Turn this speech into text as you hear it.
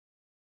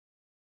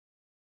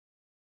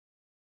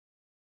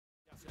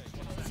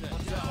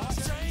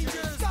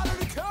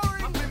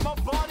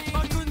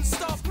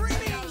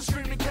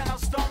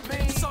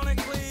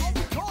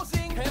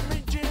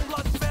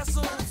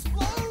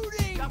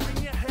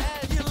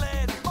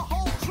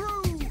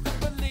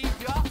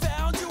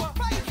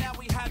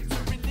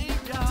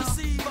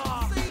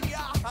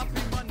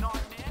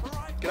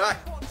G'day,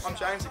 I'm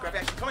James at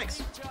Graphic Action Comics.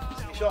 See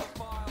you shop.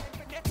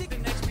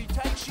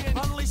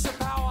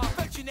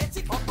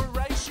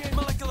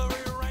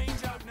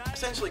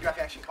 Essentially,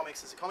 Graphic Action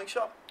Comics is a comic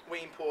shop.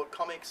 We import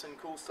comics and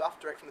cool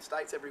stuff direct from the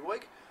States every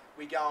week.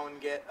 We go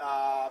and get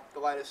the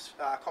latest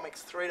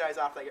comics 3 days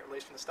after they get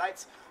released from the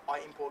States.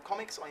 I import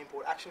comics, I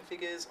import action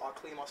figures, I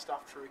clear my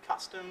stuff through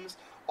customs,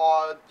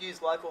 I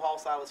use local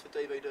wholesalers for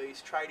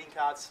DVDs, trading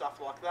cards, stuff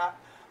like that.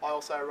 I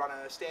also run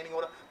a standing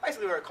order.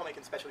 Basically, we're a comic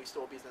and specialty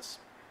store business,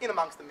 in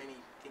amongst the many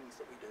things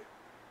that we do.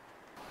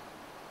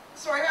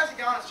 Sorry, how's it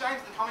going? It's James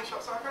at the comic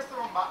shop. So I pressed the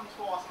wrong button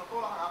twice and I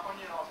thought I hung up on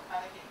you and I was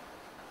panicking.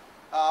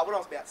 When I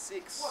was about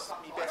 6,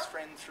 my best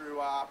friend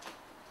through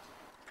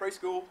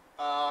preschool,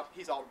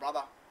 his older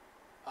brother,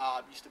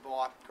 used to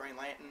buy Green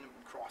Lantern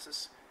and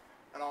Crisis,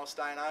 and I was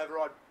staying over.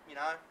 I'd,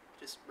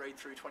 just read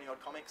through 20 odd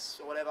comics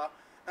or whatever.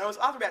 And it was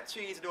after about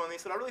 2 years of doing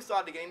this that I really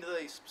started to get into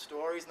these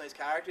stories and these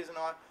characters, and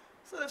I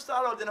sort of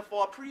started to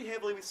identify pretty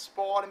heavily with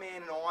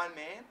Spider-Man and Iron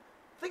Man.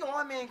 I think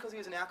Iron Man because he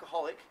was an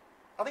alcoholic.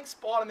 I think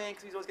Spider-Man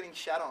because he was always getting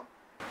shat on.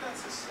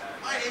 That's a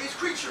sad. My name is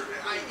Creature,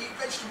 and I eat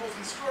vegetables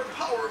and store the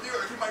power of the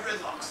earth in my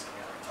dreadlocks.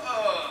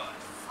 Oh,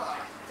 fuck.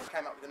 I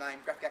came up with the name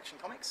Graphic Action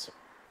Comics.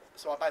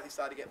 So I basically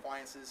started to get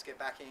finances, get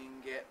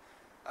backing, get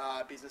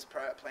business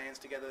plans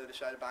together to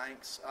show to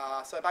banks.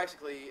 So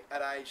basically,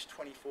 at age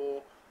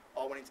 24,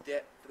 I went into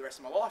debt for the rest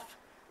of my life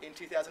in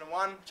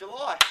 2001,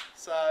 July.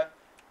 So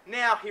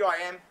now here I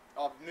am.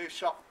 I've moved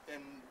shop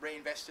and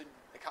reinvested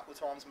a couple of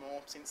times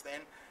more since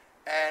then.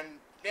 And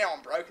now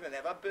I'm broker than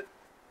ever, but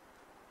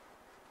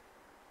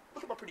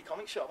look at my pretty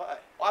comic shop, eh?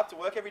 I have to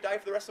work every day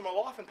for the rest of my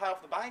life and pay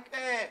off the bank?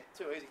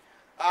 Too easy.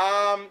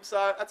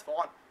 So that's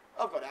fine.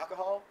 I've got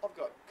alcohol, I've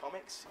got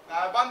comics.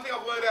 One thing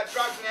I've learned about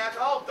drugs and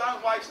alcohol,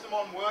 don't waste them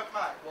on work,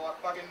 mate.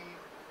 Like, fucking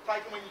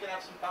take them when you can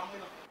have some fun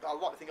with them. I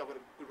like to think I've got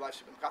a good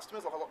relationship with my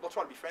customers. Like, I'll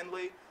try to be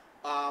friendly.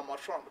 I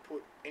try not to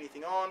put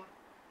anything on.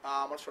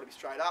 I just try to be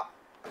straight up.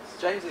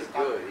 James is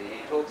good, he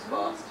talks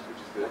fast, which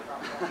is good.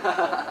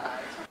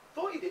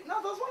 Thought you did. No,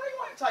 I was wondering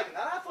why you're taking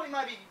that. I thought you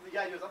maybe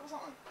gave yours up or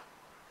something.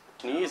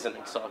 He is an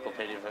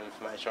encyclopedia of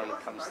information when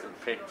it comes to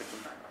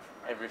practically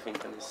everything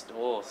in the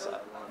store. So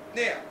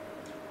Now,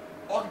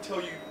 I can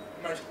tell you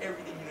most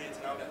everything you need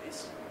to know about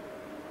this.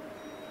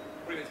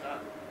 What do you need to know?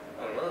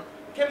 I don't know.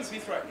 Kevin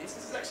Smith wrote this.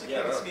 This is actually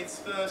Kevin Smith's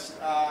first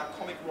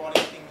comic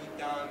writing thing he'd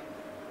done.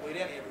 Well, he'd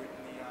only ever written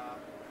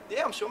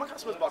Yeah, I'm sure my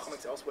customers buy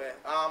comics elsewhere.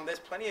 There's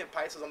plenty of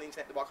places on the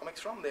internet to buy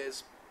comics from.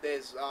 There's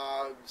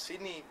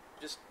Sydney,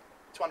 just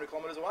 200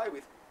 kilometres away,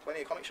 with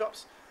plenty of comic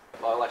shops.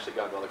 I'll actually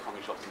go to other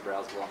comic shops and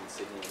browse while I'm in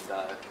Sydney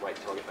and wait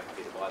till I get back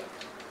here to buy them.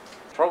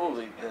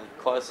 Probably the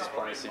closest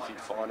place if you'd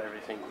find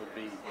everything would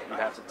be you'd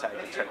have to take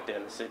a trek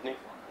down to Sydney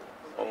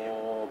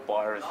or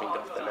buy everything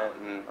off the net,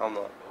 and I'm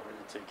not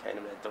really too keen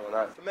about doing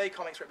that. For me,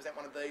 comics represent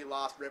one of the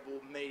last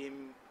rebel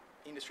medium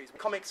industries.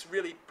 Comics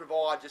really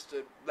provide just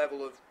a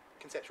level of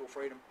conceptual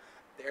freedom.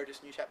 There are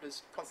just new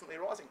chapters constantly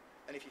arising,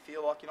 and if you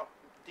feel like you're not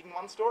digging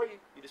one story,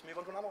 you just move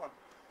on to another one.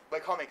 We're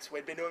comics,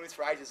 we've been doing this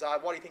for ages. Why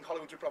do you think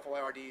Hollywood ripped off all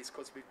our ideas?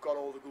 Because we've got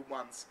all the good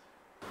ones.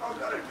 I've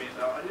got to admit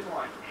though, I didn't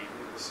like any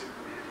of the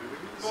Superman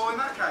movies. Well, in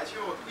that case,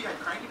 you had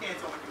cranky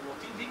dance on when you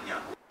walked in, didn't you?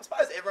 I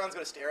suppose everyone's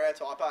got a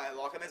stereotype, eh?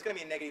 Like, and there's going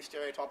to be a negative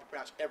stereotype of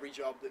pretty much every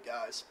job that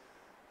goes.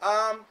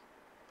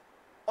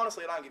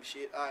 Honestly, I don't give a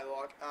shit, eh?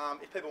 Like,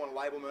 if people want to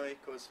label me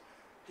because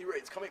he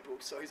reads comic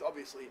books, so he's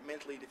obviously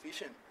mentally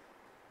deficient.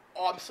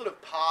 I'm sort of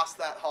past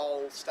that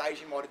whole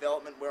stage in my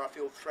development where I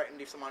feel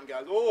threatened if someone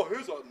goes, oh,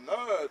 who's a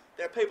nerd?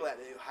 There are people out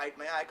there who hate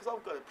me, because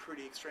I've got a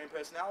pretty extreme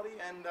personality,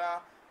 and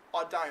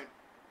I don't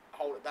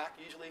hold it back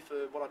usually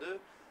for what I do.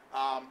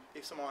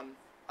 If someone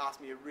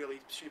asks me a really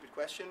stupid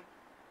question,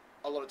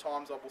 a lot of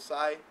times I will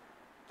say,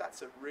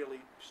 that's a really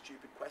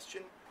stupid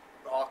question.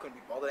 Oh, I couldn't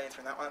be bothered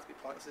answering that one, that's a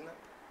bit pointless, isn't it?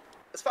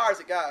 As far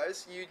as it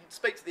goes, you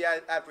speak to the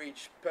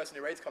average person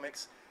who reads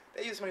comics,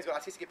 they're usually someone who's got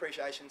artistic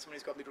appreciation, someone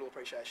who's got literal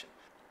appreciation.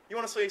 You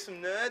want to see some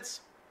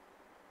nerds?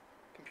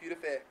 Computer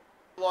fair.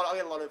 I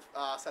get a lot of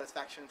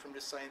satisfaction from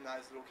just seeing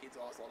those little kids'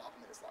 eyes light up,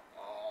 and they're just like,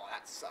 oh,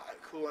 that's so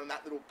cool. And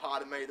that little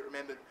part of me that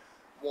remembered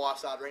why I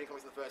started reading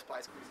comics in the first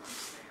place.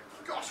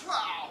 Gosh,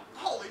 wow!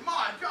 Holy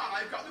my God,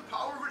 I've got the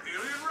power of an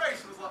alien race!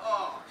 It was like,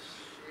 oh,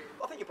 shit.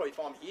 I think you'll probably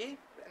find me here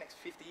for the next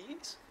 50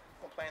 years.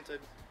 I plan to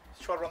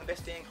try to run the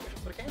best damn comic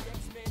shop that I can.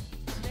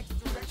 Next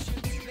direction,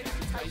 next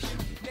mutation,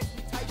 next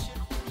mutation.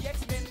 The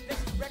X-Men,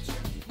 next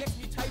direction, next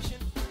mutation.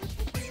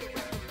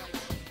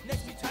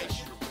 Next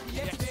mutation,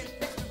 the X-Men,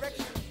 next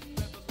direction.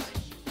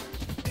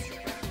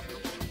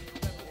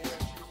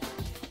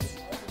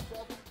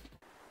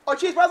 Oh,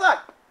 cheers, brother!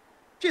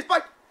 Cheers,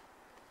 bye!